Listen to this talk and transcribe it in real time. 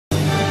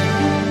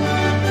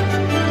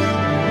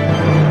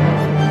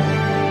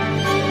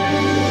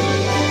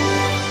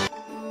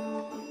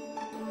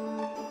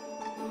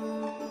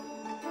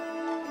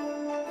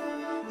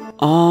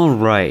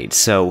Alright,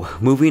 so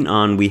moving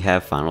on, we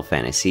have Final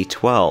Fantasy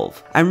XII.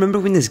 I remember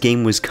when this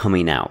game was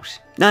coming out.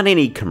 Not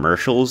any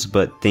commercials,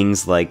 but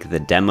things like the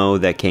demo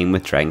that came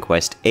with Dragon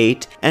Quest VIII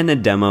and a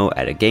demo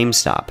at a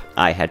GameStop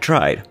I had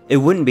tried. It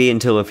wouldn't be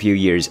until a few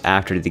years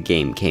after the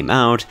game came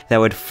out that I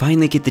would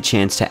finally get the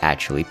chance to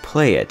actually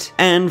play it.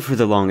 And for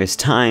the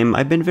longest time,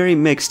 I've been very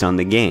mixed on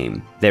the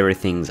game. There were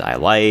things I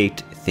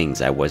liked,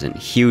 things I wasn't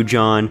huge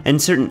on, and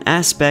certain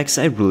aspects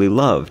I really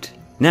loved.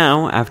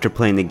 Now, after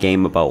playing the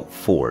game about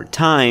 4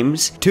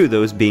 times, 2 of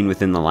those being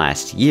within the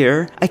last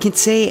year, I can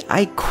say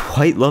I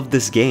quite love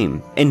this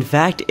game. In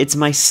fact, it's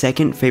my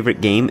second favorite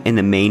game in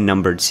the main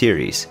numbered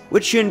series,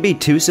 which shouldn't be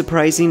too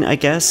surprising, I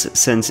guess,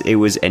 since it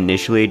was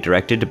initially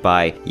directed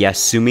by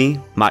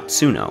Yasumi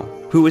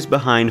Matsuno, who was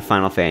behind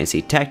Final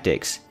Fantasy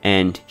Tactics,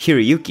 and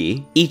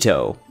Hiroyuki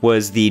Ito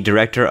was the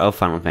director of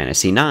Final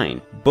Fantasy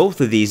IX.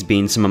 Both of these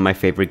being some of my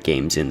favorite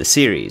games in the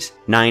series,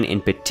 9 in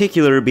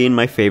particular being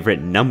my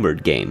favorite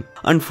numbered game.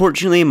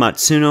 Unfortunately,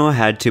 Matsuno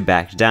had to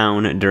back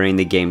down during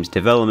the game's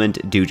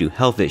development due to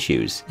health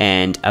issues,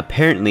 and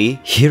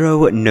apparently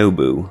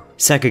Hironobu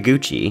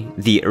Sakaguchi,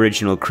 the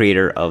original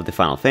creator of the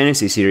Final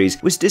Fantasy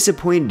series, was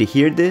disappointed to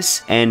hear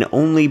this and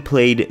only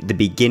played the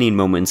beginning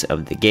moments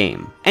of the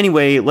game.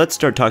 Anyway, let's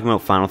start talking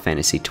about Final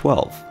Fantasy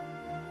XII.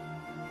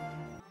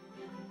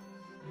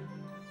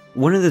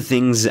 One of the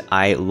things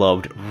I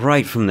loved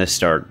right from the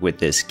start with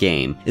this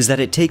game is that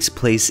it takes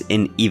place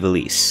in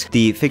Ivalice,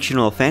 the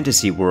fictional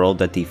fantasy world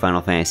that the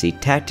Final Fantasy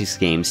Tactics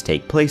games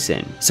take place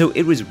in. So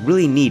it was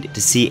really neat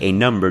to see a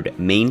numbered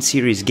main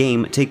series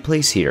game take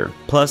place here.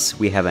 Plus,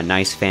 we have a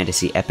nice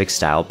fantasy epic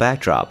style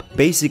backdrop.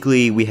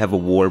 Basically, we have a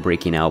war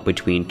breaking out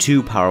between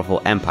 2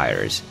 powerful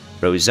empires,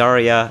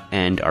 Rosaria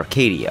and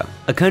Arcadia.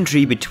 A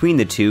country between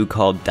the two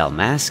called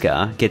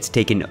Dalmasca gets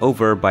taken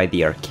over by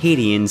the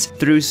Arcadians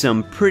through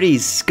some pretty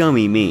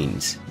scummy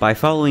means. By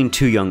following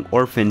 2 young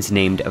orphans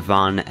named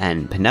Vaan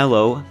and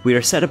Penelo, we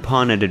are set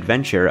upon an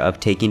adventure of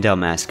taking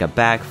Dalmasca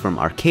back from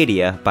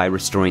Arcadia by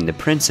restoring the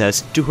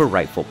princess to her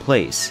rightful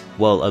place,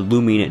 while a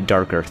looming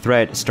darker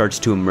threat starts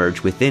to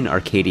emerge within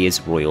Arcadia's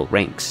royal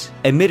ranks.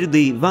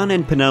 Admittedly, Vaan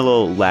and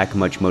Penelo lack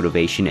much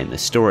motivation in the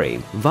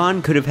story.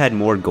 Vaan could have had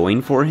more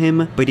going for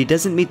him, but he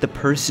doesn't meet the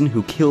person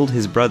who killed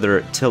his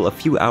brother till a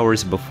few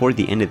hours before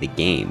the end of the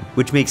game,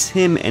 which makes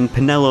him and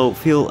Penelo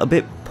feel a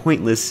bit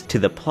pointless to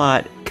the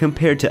plot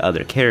compared to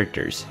other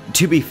characters.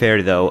 To be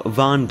fair though,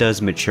 Vaan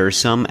does mature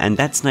some, and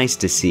that's nice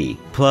to see.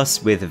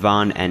 Plus, with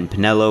Vaan and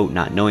Penelo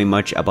not knowing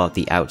much about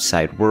the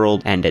outside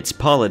world and its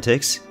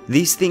politics,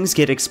 these things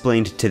get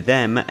explained to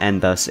them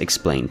and thus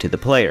explained to the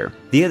player.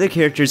 The other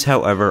characters,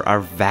 however,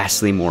 are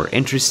vastly more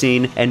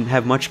interesting and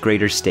have much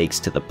greater stakes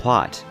to the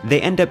plot.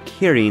 They end up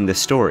carrying the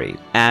story.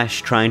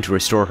 Ashe trying to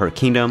restore her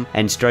kingdom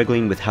and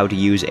struggling with how to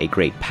use a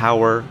great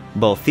power,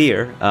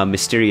 Balthier, a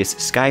mysterious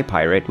sky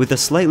pirate with a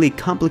slightly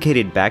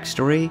complicated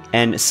backstory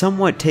and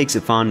somewhat takes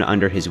Vaan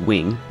under his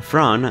wing,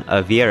 Fran,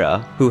 a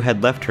Viera who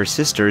had left her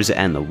sisters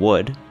and the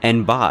wood,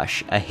 and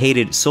Bosch, a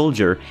hated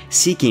soldier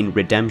seeking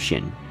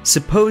redemption.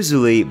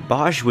 Supposedly,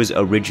 Bosch was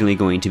originally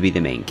going to be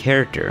the main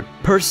character.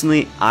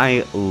 Personally,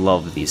 I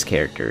love these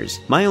characters.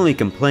 My only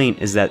complaint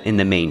is that in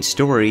the main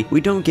story,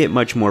 we don't get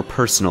much more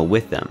personal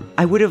with them.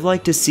 I would have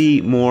liked to see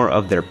more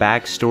of their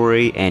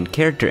backstory and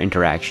character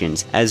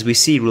interactions as we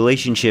see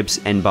relationships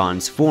and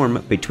bonds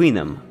form between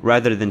them,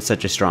 rather than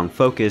such a strong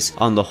focus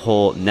on the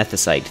whole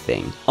Nethicite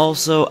thing.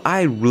 Also,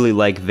 I really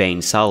like Vayne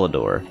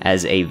Solidor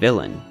as a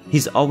villain.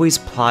 He's always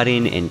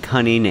plotting in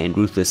cunning and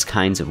ruthless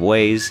kinds of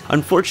ways.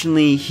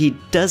 Unfortunately, he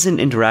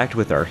doesn't interact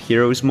with our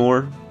heroes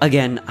more.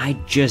 Again, I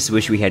just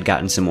wish we had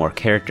gotten some more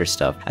character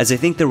stuff, as I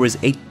think there was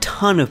a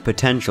ton of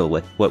potential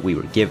with what we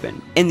were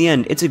given. In the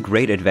end, it's a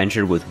great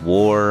adventure with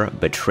war,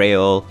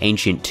 betrayal,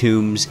 ancient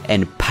tombs,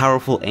 and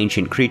powerful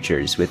ancient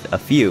creatures with a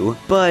few,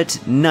 but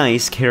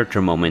nice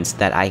character moments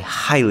that I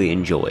highly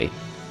enjoy.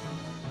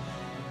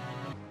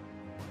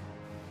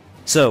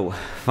 So,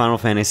 Final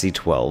Fantasy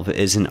XII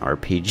is an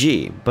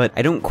RPG, but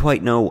I don't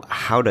quite know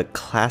how to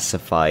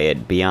classify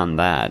it beyond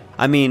that.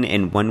 I mean,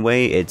 in one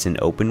way, it's an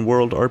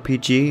open-world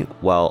RPG,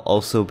 while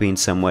also being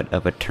somewhat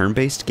of a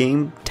turn-based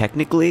game,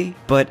 technically,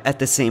 but at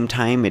the same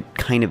time, it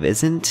kind of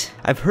isn't.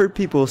 I've heard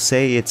people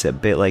say it's a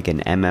bit like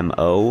an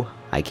MMO.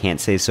 I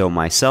can't say so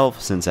myself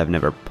since I've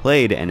never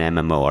played an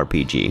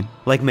MMORPG.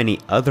 Like many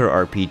other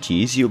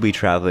RPGs, you'll be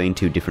traveling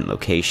to different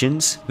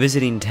locations,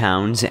 visiting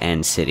towns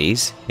and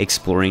cities,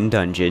 exploring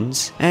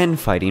dungeons, and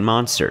fighting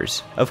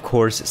monsters. Of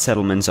course,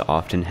 settlements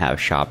often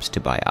have shops to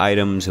buy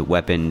items,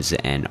 weapons,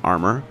 and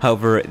armor.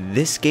 However,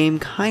 this game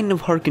kind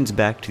of harkens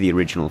back to the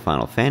original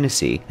Final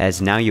Fantasy,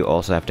 as now you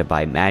also have to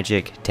buy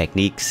magic,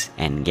 techniques,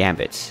 and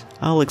gambits.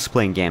 I'll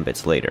explain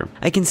gambits later.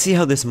 I can see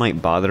how this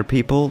might bother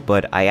people,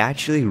 but I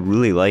actually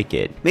really like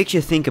it. Makes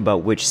you think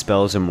about which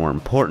spells are more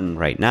important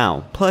right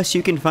now. Plus,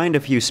 you can find find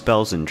a few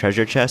spells and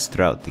treasure chests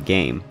throughout the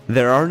game.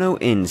 There are no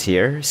inns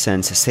here,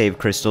 since save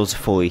crystals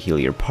fully heal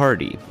your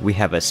party. We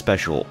have a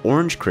special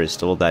orange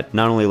crystal that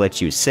not only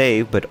lets you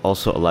save, but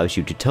also allows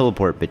you to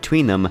teleport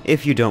between them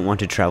if you don't want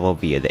to travel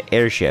via the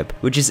airship,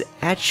 which is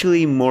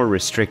actually more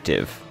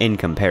restrictive in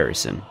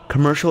comparison.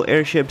 Commercial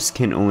airships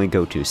can only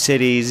go to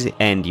cities,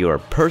 and your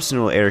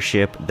personal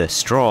airship, the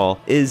Straw,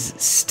 is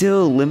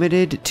still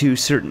limited to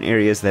certain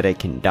areas that it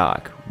can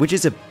dock, which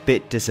is a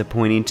bit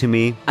disappointing to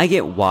me. I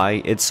get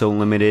why it's so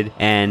limited,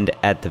 and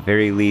at the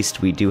very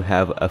least we do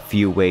have a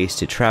few ways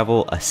to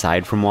travel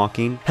aside from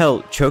walking.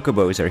 Hell,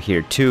 chocobos are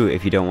here too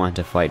if you don't want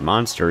to fight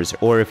monsters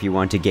or if you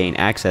want to gain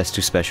access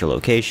to special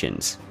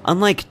locations.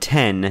 Unlike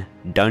 10,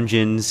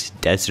 dungeons,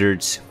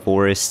 deserts,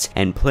 forests,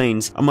 and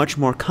plains are much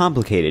more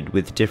complicated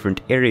with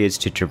different areas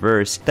to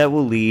traverse that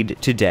will lead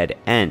to dead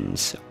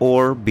ends,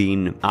 or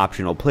being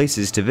optional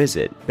places to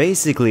visit.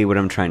 Basically what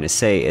I'm trying to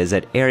say is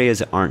that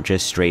areas aren't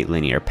just straight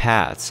linear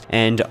paths,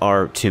 and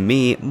are, to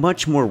me,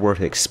 much more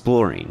worth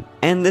exploring.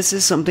 And this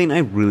is something I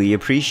really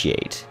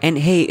appreciate. And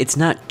hey, it's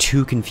not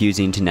too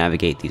confusing to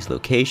navigate these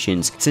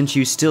locations, since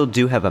you still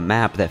do have a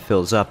map that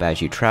fills up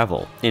as you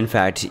travel. In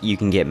fact, you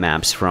can get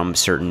maps from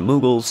certain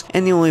Moogles,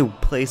 and the only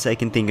place I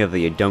can think of that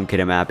you don't get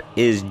a map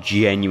is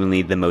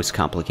genuinely the most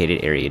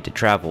complicated area to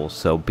travel,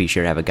 so be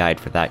sure to have a guide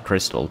for that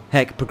crystal.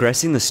 Heck,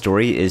 progressing the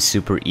story is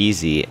super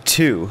easy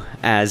too,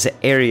 as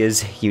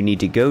areas you need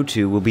to go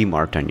to will be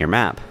marked on your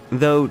map.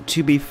 Though,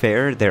 to be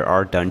fair, there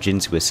are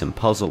dungeons with some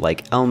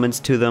puzzle-like elements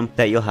to them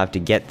that you'll have to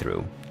get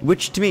through,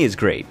 which to me is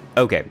great.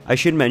 Okay, I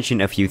should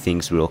mention a few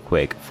things real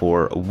quick.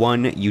 For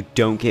one, you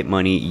don't get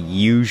money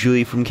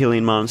usually from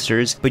killing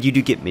monsters, but you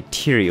do get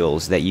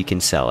materials that you can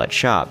sell at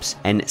shops,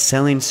 and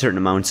selling certain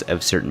amounts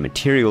of certain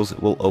materials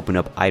will open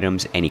up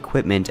items and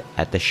equipment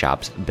at the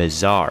shop's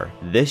bazaar.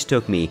 This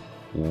took me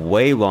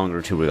way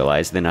longer to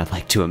realize than I'd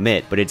like to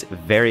admit, but it's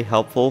very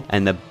helpful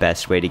and the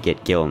best way to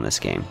get gil in this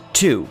game.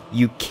 2.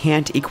 You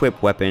can't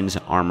equip weapons,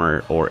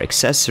 armor, or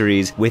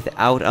accessories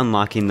without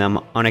unlocking them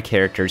on a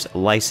character's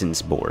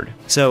license board.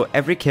 So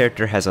every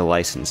character has a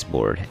license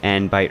board,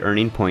 and by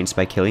earning points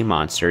by killing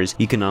monsters,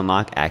 you can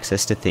unlock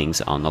access to things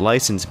on the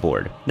license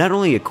board. Not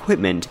only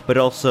equipment, but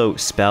also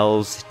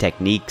spells,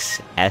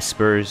 techniques,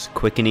 espers,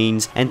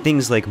 quickenings, and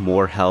things like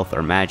more health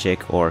or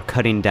magic, or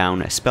cutting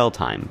down spell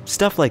time,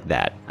 stuff like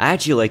that. I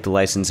actually like the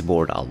license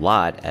board a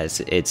lot, as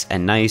it's a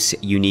nice,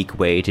 unique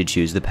way to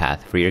choose the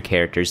path for your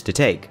characters to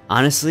take.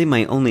 Honestly,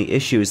 my only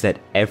issue is that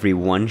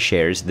everyone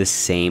shares the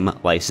same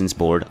license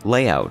board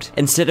layout,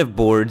 instead of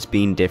boards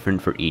being different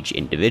for each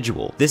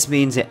individual. This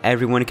means that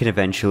everyone can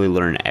eventually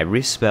learn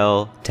every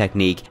spell,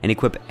 technique, and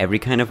equip every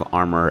kind of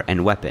armor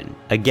and weapon.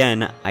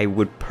 Again, I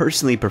would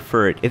personally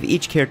prefer it if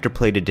each character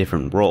played a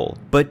different role,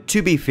 but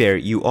to be fair,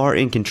 you are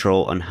in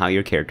control on how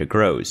your character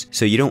grows,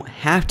 so you don't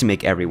have to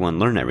make everyone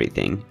learn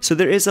everything. So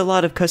there is a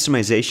lot of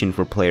customization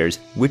for players,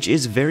 which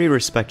is very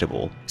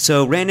respectable.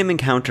 So random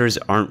encounters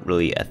aren't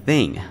really a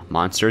thing.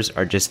 Monsters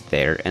are just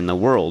there in the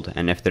world,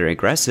 and if they're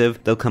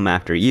aggressive, they'll come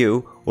after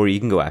you, or you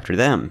can go after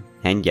them.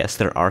 And yes,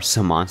 there are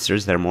some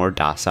monsters that are more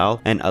docile,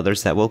 and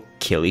others that will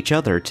kill each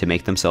other to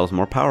make themselves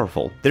more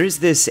powerful. There is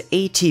this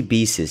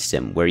ATB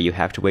system where you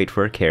have to wait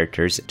for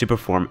characters to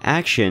perform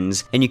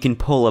actions, and you can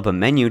pull up a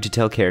menu to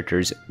tell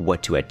characters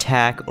what to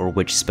attack or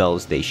which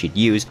spells they should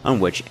use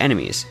on which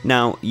enemies.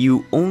 Now,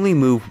 you only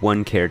move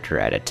one character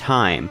at a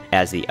time,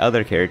 as the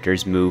other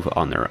characters move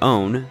on their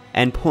own,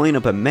 and pulling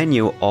up a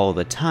menu all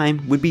the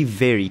time would be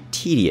very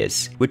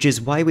tedious, which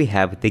is why we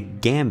have the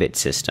Gambit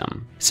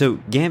system. So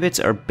Gambits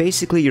are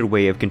basically your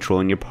way of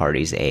controlling your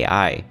party's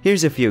AI.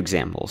 Here's a few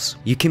examples.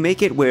 You can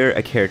make it where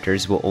a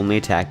characters will only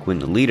attack when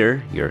the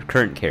leader, your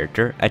current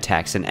character,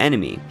 attacks an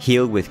enemy,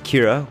 heal with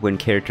Cura when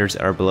characters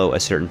are below a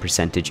certain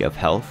percentage of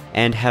health,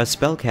 and have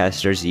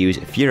spellcasters use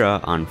Fura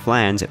on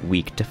flans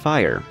weak to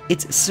fire.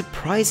 It's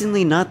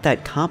surprisingly not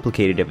that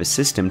complicated of a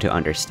system to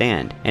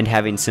understand, and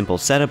having simple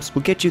setups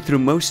will get you through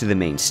most of the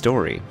main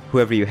story.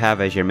 Whoever you have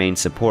as your main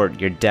support,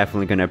 you're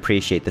definitely going to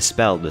appreciate the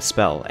spell,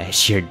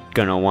 as you're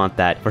gonna want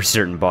that for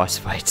certain boss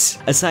fights.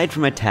 Aside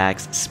from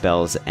attacks,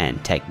 spells,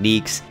 and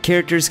techniques,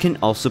 characters can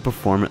also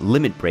perform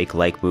limit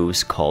break-like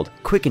moves called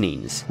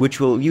quickenings, which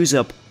will use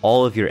up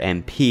all of your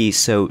MP,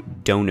 so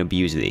don't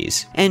abuse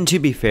these. And to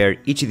be fair,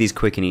 each of these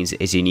quickenings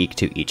is unique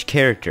to each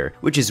character,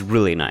 which is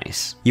really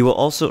nice. You will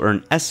also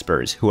earn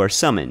espers, who are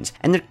summons,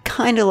 and they're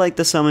kinda like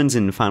the summons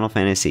in Final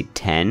Fantasy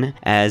X,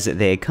 as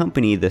they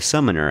accompany the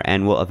summoner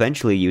and will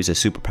eventually use a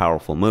super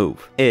powerful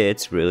move.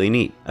 It's really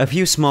neat. A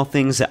few small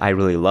things that I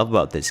really love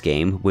about this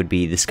game would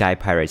be the Sky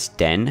Pirate's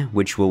Den,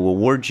 which will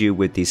reward you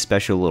with these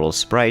special little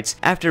sprites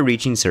after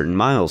reaching certain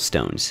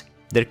milestones.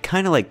 They're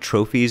kinda like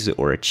trophies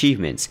or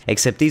achievements,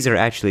 except these are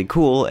actually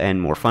cool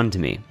and more fun to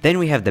me. Then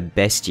we have the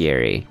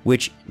Bestiary,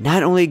 which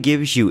not only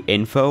gives you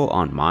info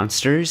on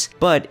monsters,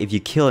 but if you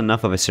kill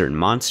enough of a certain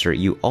monster,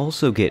 you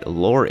also get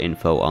lore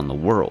info on the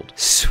world.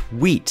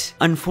 Sweet!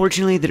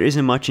 Unfortunately, there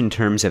isn't much in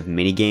terms of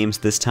minigames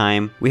this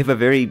time. We have a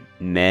very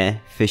meh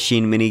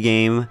fishing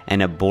minigame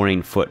and a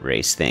boring foot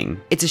race thing.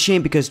 It's a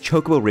shame because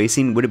Chocobo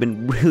racing would have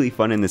been really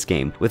fun in this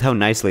game with how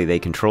nicely they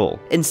control.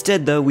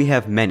 Instead though, we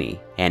have many,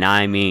 and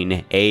I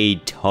mean a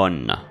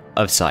ton,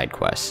 of side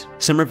quests.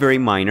 Some are very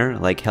minor,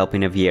 like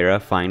helping a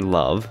Viera find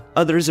love.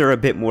 Others are a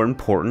bit more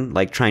important,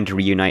 like trying to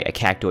reunite a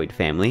cactoid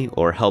family,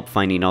 or help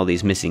finding all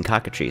these missing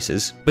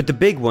cockatrices. But the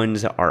big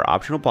ones are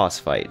optional boss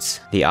fights,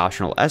 the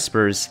optional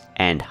espers,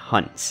 and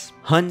hunts.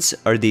 Hunts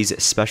are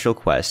these special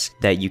quests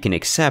that you can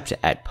accept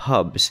at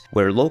pubs,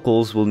 where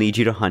locals will need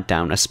you to hunt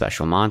down a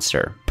special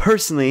monster.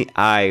 Personally,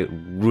 I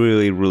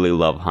really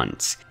love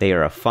hunts. They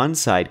are a fun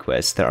side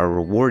quest that are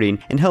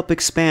rewarding and help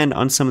expand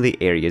on some of the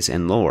areas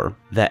and lore.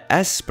 The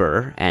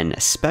Esper and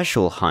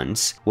special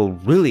hunts will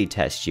really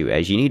test you,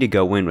 as you need to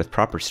go in with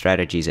proper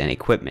strategies and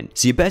equipment,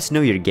 so you best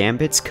know your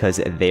gambits cause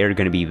they're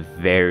going to be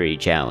very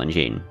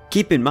challenging.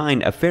 Keep in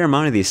mind, a fair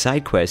amount of these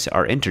side quests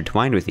are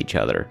intertwined with each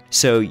other,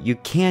 so you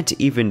can't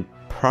even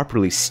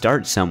properly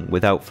start some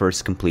without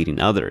first completing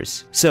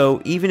others.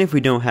 So even if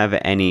we don't have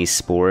any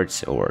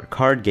sports or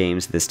card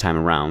games this time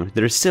around,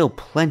 there's still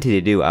plenty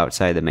to do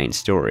outside the main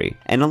story,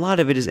 and a lot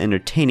of it is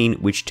entertaining,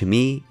 which to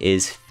me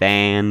is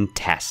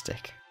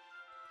fantastic.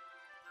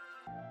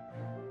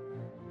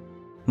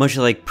 Much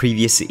like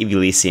previous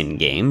Evilisian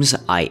games,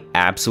 I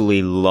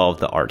absolutely love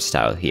the art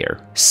style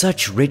here.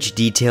 Such rich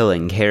detail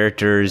in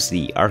characters,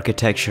 the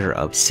architecture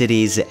of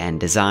cities and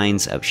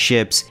designs of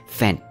ships,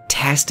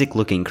 fantastic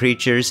looking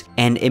creatures,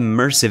 and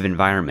immersive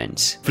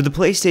environments. For the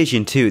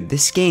PlayStation 2,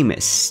 this game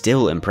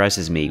still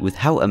impresses me with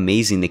how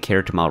amazing the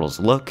character models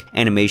look.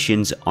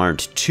 Animations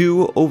aren't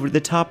too over the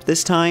top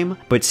this time,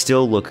 but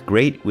still look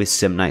great with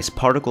some nice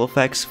particle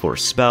effects for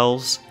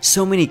spells.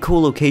 So many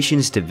cool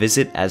locations to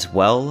visit as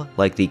well,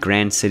 like the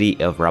grand city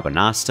of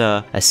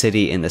Rabanasta, a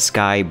city in the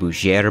sky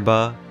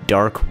Bujerba,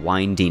 dark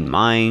winding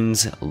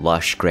mines,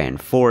 lush grand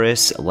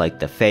forests like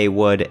the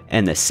Feywood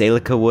and the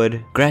Salica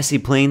Wood, grassy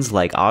plains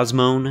like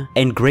Osmone,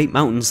 and great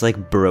mountains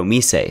like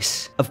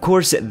Bromises. Of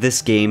course,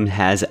 this game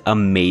has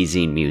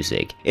amazing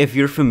music. If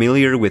you're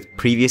familiar with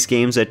previous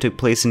games that took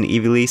place in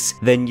Ivalice,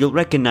 then you'll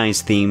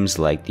recognize themes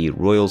like the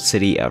royal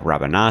city of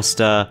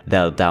Rabanasta,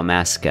 the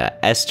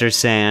Dalmasca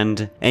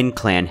Estersand, and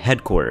clan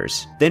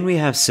headquarters. Then we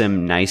have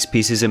some nice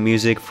pieces of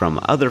music from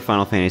other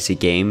Final Fantasy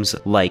games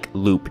like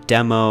Loop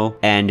Demo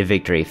and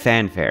Victory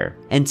Fanfare,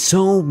 and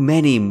so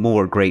many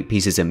more great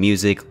pieces of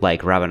music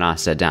like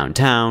Rabanasta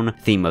Downtown,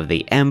 Theme of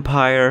the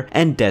Empire,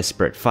 and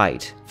Desperate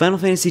Fight. Final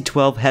Fantasy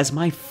XII has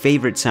my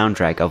favorite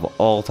soundtrack of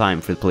all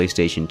time for the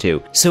PlayStation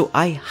 2, so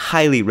I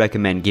highly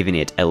recommend giving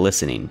it a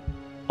listening.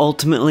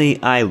 Ultimately,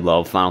 I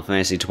love Final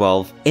Fantasy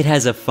XII. It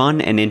has a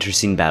fun and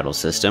interesting battle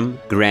system,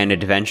 grand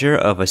adventure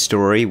of a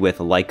story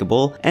with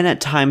likable and at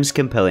times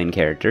compelling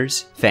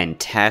characters,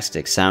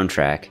 fantastic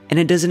soundtrack, and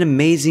it does an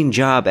amazing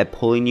job at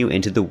pulling you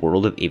into the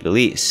world of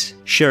Ivalice.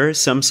 Sure,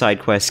 some side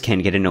quests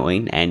can get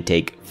annoying and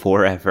take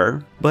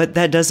forever, but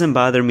that doesn't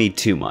bother me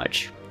too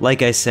much.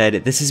 Like I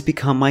said, this has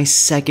become my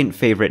second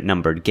favorite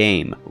numbered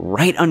game,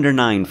 right under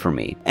 9 for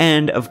me.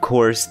 And of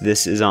course,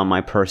 this is on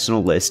my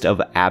personal list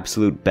of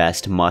absolute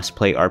best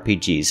must-play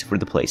RPGs for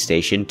the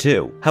PlayStation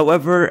 2.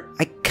 However,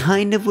 I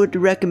kind of would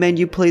recommend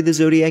you play the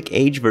Zodiac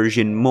Age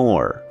version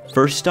more.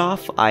 First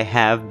off, I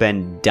have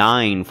been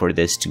dying for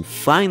this to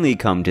finally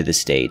come to the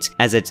States,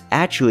 as it's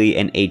actually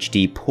an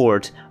HD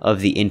port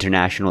of the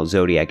International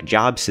Zodiac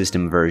Job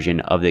System version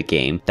of the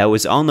game that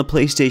was on the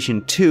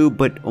PlayStation 2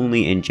 but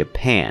only in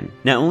Japan.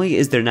 Not only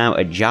is there now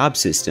a job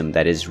system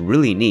that is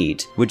really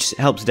neat, which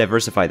helps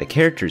diversify the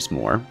characters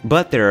more,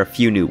 but there are a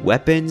few new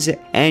weapons,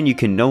 and you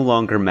can no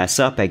longer mess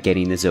up at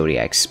getting the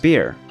Zodiac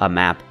Spear. A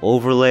map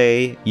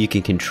overlay, you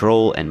can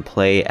control and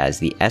play as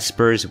the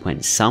Espers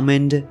when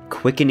summoned,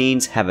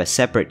 quickenings have a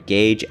separate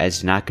gauge as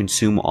to not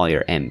consume all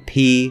your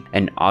MP,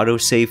 an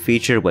autosave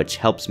feature which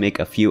helps make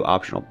a few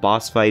optional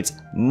boss fights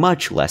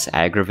much less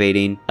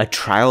aggravating, a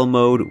trial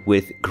mode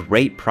with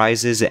great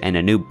prizes and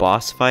a new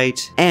boss fight,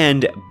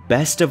 and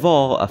best of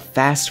all, a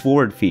fast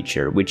forward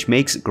feature which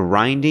makes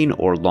grinding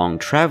or long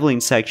traveling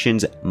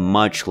sections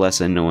much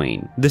less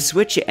annoying. The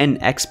Switch and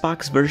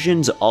Xbox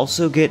versions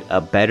also get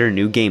a better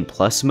New Game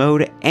Plus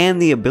mode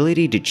and the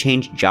ability to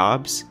change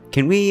jobs.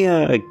 Can we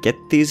get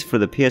these for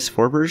the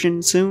PS4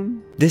 version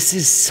soon? This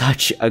is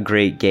such a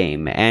great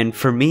game, and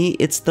for me,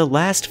 it's the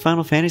last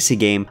Final Fantasy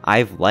game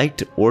I've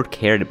liked or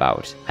cared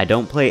about. I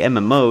don't play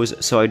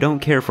MMOs, so I don't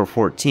care for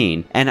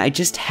 14, and I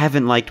just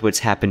haven't liked what's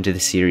happened to the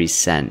series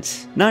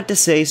since. Not to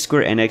say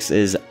Square Enix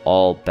is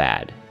all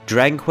bad.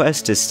 Dragon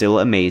Quest is still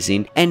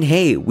amazing, and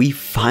hey, we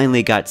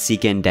finally got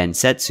Seiken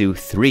Densetsu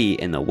 3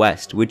 in the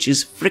West, which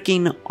is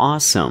freaking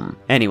awesome.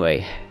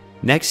 Anyway,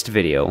 Next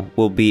video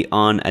will be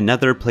on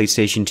another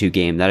PlayStation 2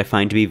 game that I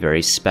find to be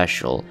very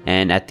special,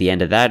 and at the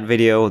end of that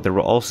video there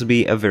will also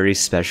be a very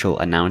special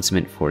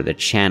announcement for the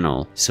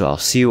channel, so I'll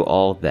see you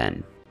all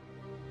then.